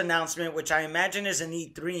last announcement, which I imagine is an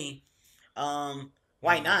E3.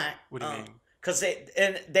 Why not? What do you mean? Because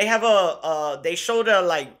they have they showed a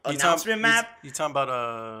announcement map. You talking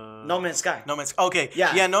about No Man's Sky? No Man's. Okay,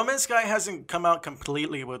 yeah. No Man's Sky hasn't come out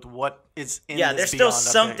completely with what is in. Yeah, there's still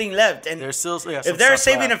something left, and there's still if they're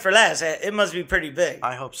saving it for last, it must be pretty big.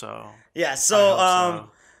 I hope so. Yeah. So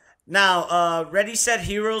now Ready Set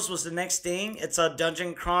Heroes was the next thing. It's a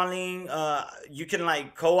dungeon crawling. You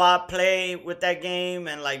can co-op play with that game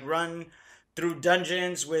and run through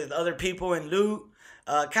dungeons with other people and loot.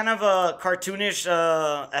 Kind of a cartoonish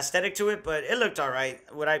aesthetic to it, but it looked alright.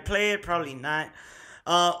 Would I play it? Probably not.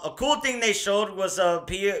 A cool thing they showed was a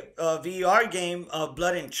VR game of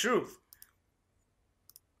Blood and Truth.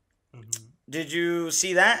 Mm-hmm. Did you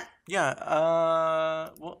see that? Yeah.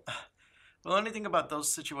 The only thing about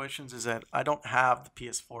those situations is that I don't have the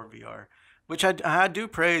PS4 VR, which I do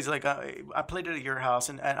praise. I played it at your house,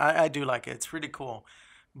 and I do like it. It's really cool.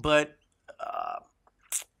 But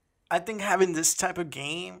I think having this type of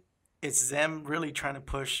game, it's them really trying to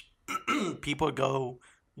push people to go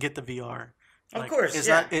get the VR. Of course, it's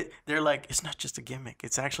yeah. not. They're it's not just a gimmick.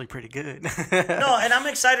 It's actually pretty good. No, and I'm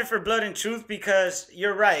excited for Blood and Truth because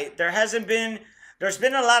you're right. There's been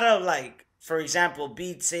a lot of for example,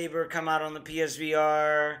 Beat Saber come out on the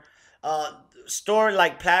PSVR.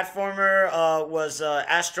 Platformer was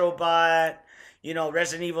Astrobot.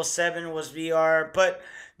 Resident Evil 7 was VR, but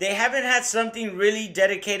they haven't had something really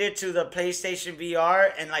dedicated to the PlayStation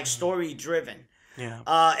VR and like story driven. Yeah.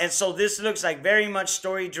 And so this looks like very much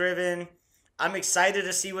story driven. I'm excited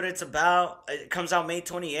to see what it's about. It comes out May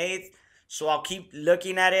 28th. So I'll keep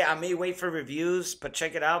looking at it. I may wait for reviews, but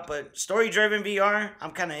check it out. But story driven VR,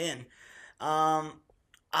 I'm kind of in.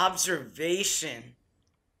 Observation.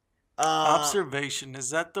 Observation, is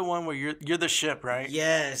that the one where you're the ship, right?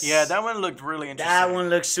 Yes. Yeah, that one looked really interesting. That one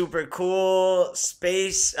looks super cool.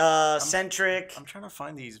 Space centric. I'm trying to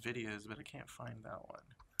find these videos, but I can't find that one.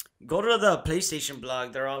 Go to the PlayStation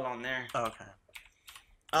blog. They're all on there. Oh, okay.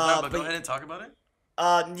 But go ahead and talk about it.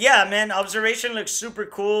 Yeah, man. Observation looks super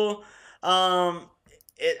cool.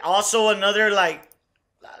 It also another like.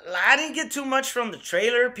 I didn't get too much from the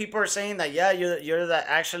trailer. People are saying that you're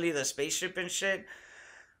actually the spaceship and shit.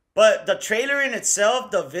 But the trailer in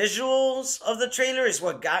itself, the visuals of the trailer is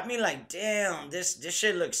what got me like, damn, this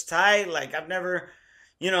shit looks tight. Like I've never,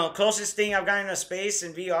 closest thing I've gotten to space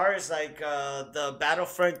in VR is like the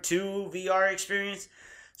Battlefront 2 VR experience.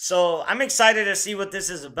 So I'm excited to see what this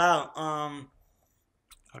is about.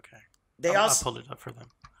 Okay. I'll pull it up for them.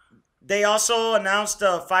 They also announced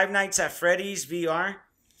Five Nights at Freddy's VR.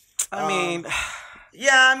 I mean,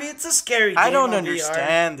 it's a scary game. I don't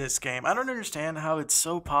understand this game. I don't understand how it's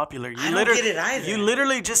so popular. I don't get it either. You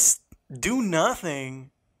literally just do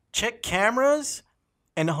nothing, check cameras,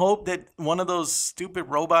 and hope that one of those stupid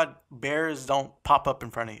robot bears don't pop up in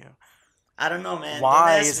front of you. I don't know, man.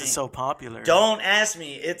 Why is it so popular? Don't ask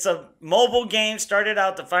me. It's a mobile game. Started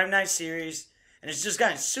out the Five Nights series, and it's just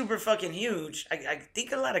gotten super fucking huge. I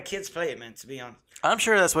think a lot of kids play it, man, to be honest. I'm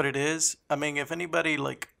sure that's what it is. I mean, if anybody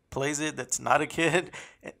plays it that's not a kid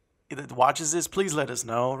that watches this, please let us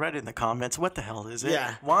know. Write it in the comments. What the hell is it?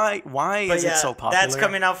 Yeah. Why is it so popular? That's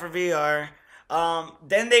coming out for VR.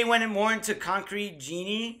 Then they went more into Concrete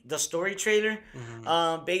Genie, the story trailer.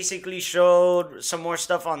 Mm-hmm. Basically showed some more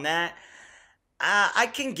stuff on that. I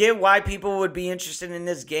can get why people would be interested in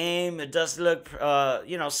this game. It does look,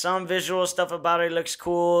 some visual stuff about it looks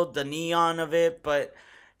cool. The neon of it, but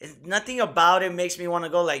nothing about it makes me want to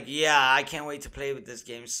go like, yeah, I can't wait to play with this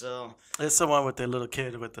game. So it's the one with the little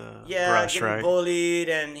kid with the brush, getting right? bullied,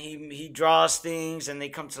 and he draws things and they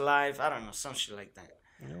come to life. I don't know, some shit like that.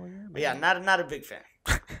 But yeah, not a big fan.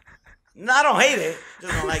 No, I don't hate it,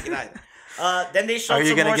 just don't like it either. Then they showed. Are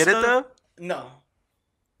you gonna get it though? No.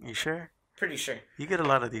 You sure? Pretty sure. You get a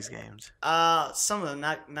lot of these games. Some of them,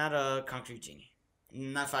 not a Concrete Genie,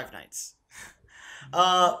 not Five Nights.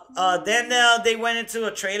 Then they went into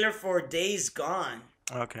a trailer for Days Gone.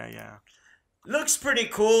 Okay, yeah. Looks pretty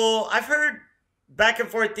cool. I've heard back and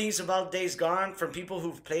forth things about Days Gone from people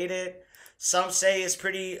who've played it. Some say it's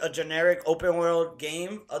pretty a generic open world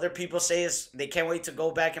game. Other people say they can't wait to go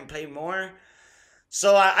back and play more.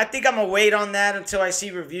 So I think I'm gonna wait on that until I see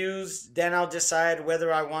reviews. Then I'll decide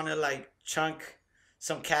whether I want to chunk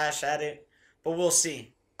some cash at it. But we'll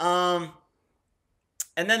see.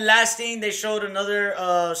 And then last thing, they showed another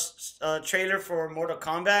trailer for Mortal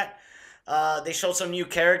Kombat. They showed some new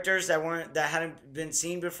characters that hadn't been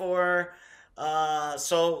seen before.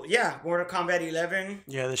 So yeah, Mortal Kombat 11.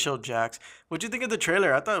 Yeah, they showed Jax. What'd you think of the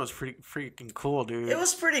trailer? I thought it was pretty freaking cool, dude. It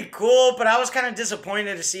was pretty cool, but I was kind of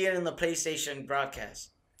disappointed to see it in the PlayStation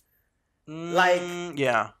broadcast.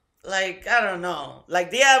 Yeah. I don't know.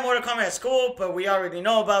 Mortal Kombat is cool, but we already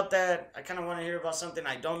know about that. I kind of want to hear about something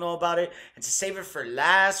I don't know about it. And to save it for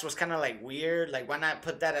last was kind of weird. Why not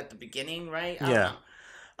put that at the beginning, right? I don't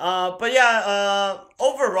know. But yeah,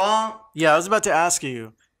 overall. Yeah, I was about to ask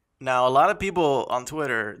you. Now, a lot of people on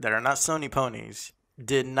Twitter that are not Sony ponies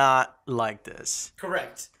did not like this.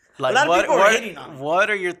 Correct. A lot of people are hating on it.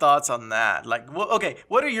 What are your thoughts on that?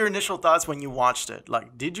 What are your initial thoughts when you watched it?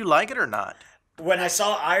 Did you like it or not? When I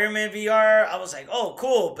saw Iron Man VR, I was like, oh,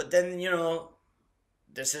 cool. But then,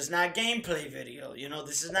 this is not gameplay video.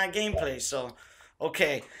 This is not gameplay. So,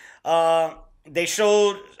 okay. They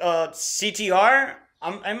showed CTR.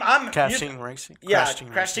 Crash Team Racing. Yeah,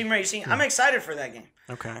 Crash Team Racing. I'm excited for that game.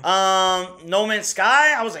 Okay. No Man's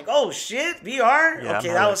Sky. I was like, oh, shit, VR? Yeah, okay,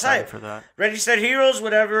 that was hype. For that. Ready, Set, Heroes,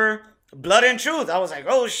 whatever. Blood and Truth. I was like,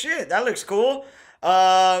 oh, shit, that looks cool.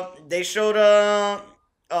 They showed...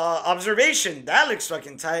 Observation, that looks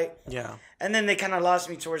fucking tight. Yeah. And then they kind of lost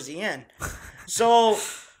me towards the end. So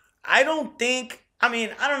I don't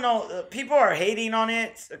know. People are hating on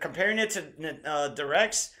it, comparing it to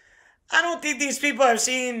directs. I don't think these people have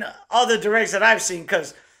seen all the directs that I've seen,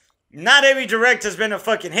 because not every direct has been a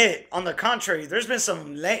fucking hit. On the contrary, there's been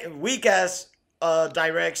some weak ass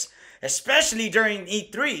directs, especially during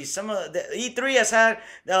E3. Some of the E3 has had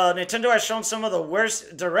Nintendo has shown some of the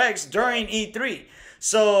worst directs during E3.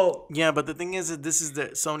 So yeah, but the thing is that this is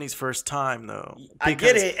Sony's first time though. I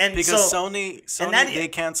get it, and because so, Sony they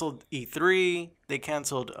canceled E3, they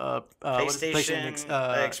canceled PlayStation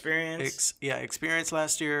Experience, Experience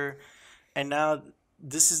last year, and now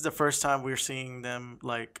this is the first time we're seeing them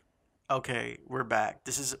like, okay, we're back.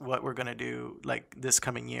 This is what we're gonna do like this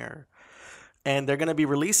coming year, and they're gonna be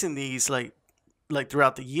releasing these like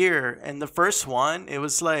throughout the year. And the first one, it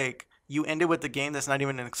was like you ended with the game that's not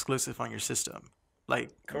even an exclusive on your system.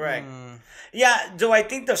 Like correct. Yeah. Do I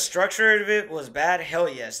think the structure of it was bad? Hell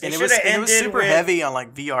yes. They should have ended. It was super heavy on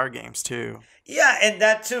like VR games too. Yeah, and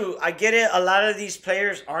that too. I get it. A lot of these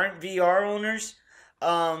players aren't VR owners.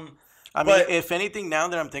 I mean, if anything, now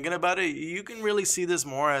that I'm thinking about it, you can really see this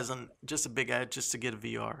more as just a big ad just to get a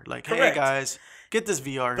VR. Like, correct. Hey guys, get this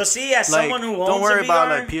VR. But see, as like, someone who owns don't worry a VR, about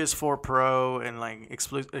like PS4 Pro and like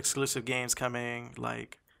exclusive games coming.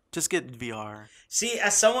 Like, just get VR. See,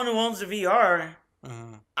 as someone who owns a VR.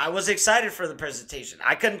 Mm-hmm. I was excited for the presentation.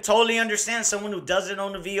 I can totally understand someone who doesn't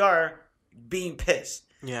own a VR being pissed.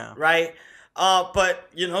 Yeah. Right? But,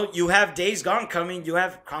 you know, you have Days Gone coming. You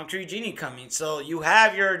have Concrete Genie coming. So you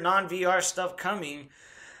have your non-VR stuff coming.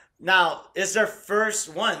 Now, it's their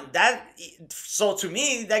first one. So to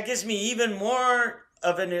me, that gives me even more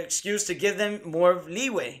of an excuse to give them more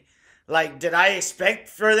leeway. Like, did I expect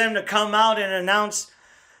for them to come out and announce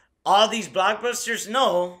all these blockbusters?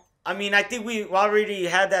 No. I mean, I think we already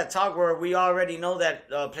had that talk where we already know that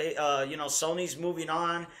Sony's moving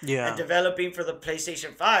on and developing for the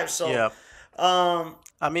PlayStation 5. So, yeah.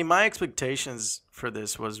 I mean, my expectations for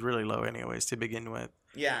this was really low, anyways, to begin with.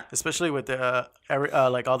 Yeah. Especially with the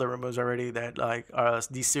like all the rumors already that like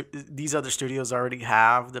these other studios already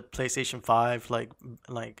have the PlayStation 5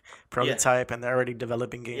 like prototype and they're already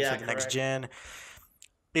developing games for the next gen.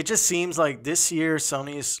 It just seems like this year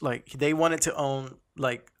Sony's like they wanted to own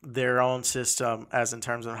like their own system as in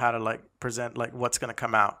terms of how to like present like what's going to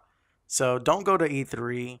come out. So don't go to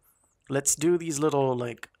E3. Let's do these little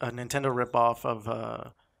like a Nintendo ripoff of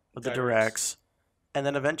the directs. And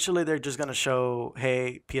then eventually they're just going to show,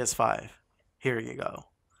 hey, PS5, here you go.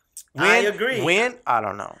 I agree. When? I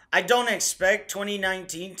don't know. I don't expect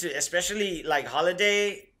 2019 to, especially like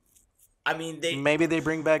holiday. I mean, maybe they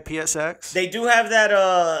bring back PSX. They do have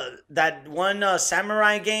that one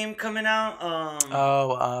samurai game coming out.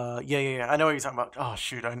 Yeah. I know what you're talking about. Oh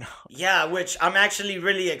shoot, I know. Yeah, which I'm actually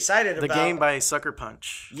really excited about. The game by Sucker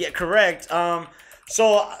Punch. Yeah, correct.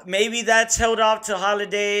 So maybe that's held off to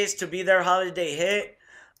holidays to be their holiday hit.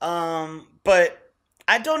 But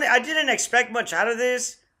I didn't expect much out of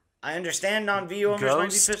this. I understand non-VR owners might be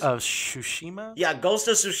pissed. Ghost of Tsushima? Yeah, Ghost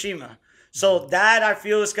of Tsushima. So that I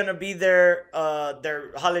feel is gonna be their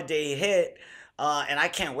holiday hit, and I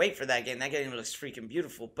can't wait for that game. That game looks freaking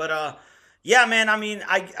beautiful. But yeah, man. I mean,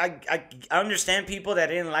 I understand people that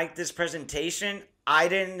didn't like this presentation. I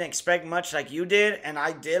didn't expect much like you did, and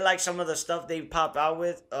I did like some of the stuff they pop out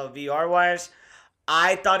with VR wise.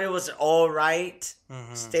 I thought it was all right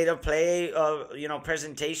state of play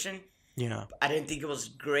presentation. Yeah. I didn't think it was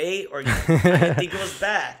great or I didn't think it was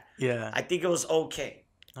bad. Yeah. I think it was okay.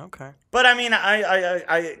 Okay. But I mean,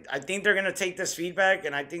 I think they're gonna take this feedback,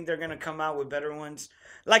 and I think they're gonna come out with better ones.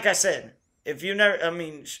 Like I said, if y'all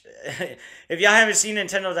haven't seen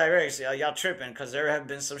Nintendo Directs, y'all tripping because there have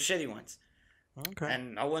been some shitty ones. Okay.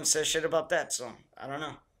 And no one says shit about that, so I don't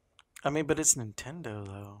know. I mean, but it's Nintendo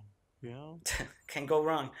though, you know. Can't go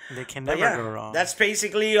wrong. They can never go wrong. That's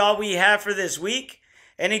basically all we have for this week.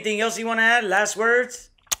 Anything else you want to add? Last words?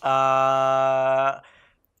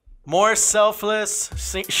 More selfless,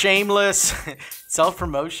 shameless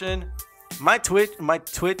self-promotion. My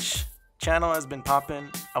Twitch channel has been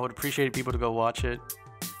popping. I would appreciate people to go watch it.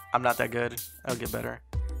 I'm not that good. I'll get better.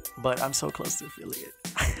 But I'm so close to affiliate.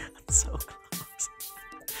 I'm so close.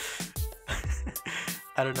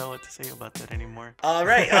 I don't know what to say about that anymore. All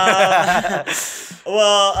right.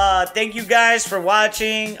 Well, thank you guys for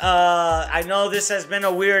watching. I know this has been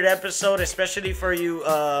a weird episode, especially for you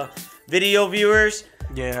video viewers.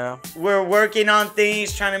 Yeah. We're working on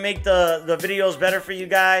things, trying to make the videos better for you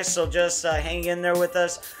guys. So just hang in there with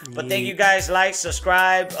us. But thank you guys. Like,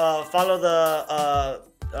 subscribe, follow the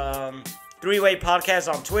Three-Way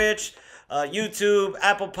Podcast on Twitch, YouTube,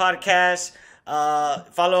 Apple Podcasts.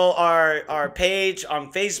 Follow our page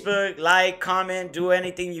on Facebook. Like, comment, do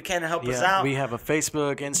anything you can to help us out. We have a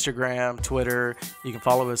Facebook, Instagram, Twitter. You can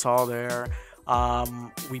follow us all there.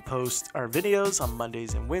 We post our videos on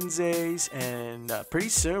Mondays and Wednesdays, and pretty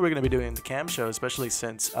soon we're gonna be doing the cam show, especially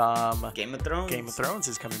since Game of Thrones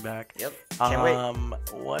is coming back. Yep, can't wait.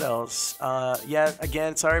 What else? Yeah,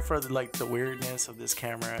 again, sorry for the weirdness of this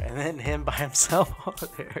camera, and then him by himself over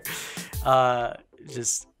there.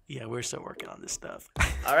 Yeah, we're still working on this stuff.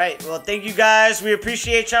 All right, well, thank you guys. We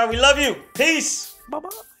appreciate y'all. We love you. Peace. Bye bye.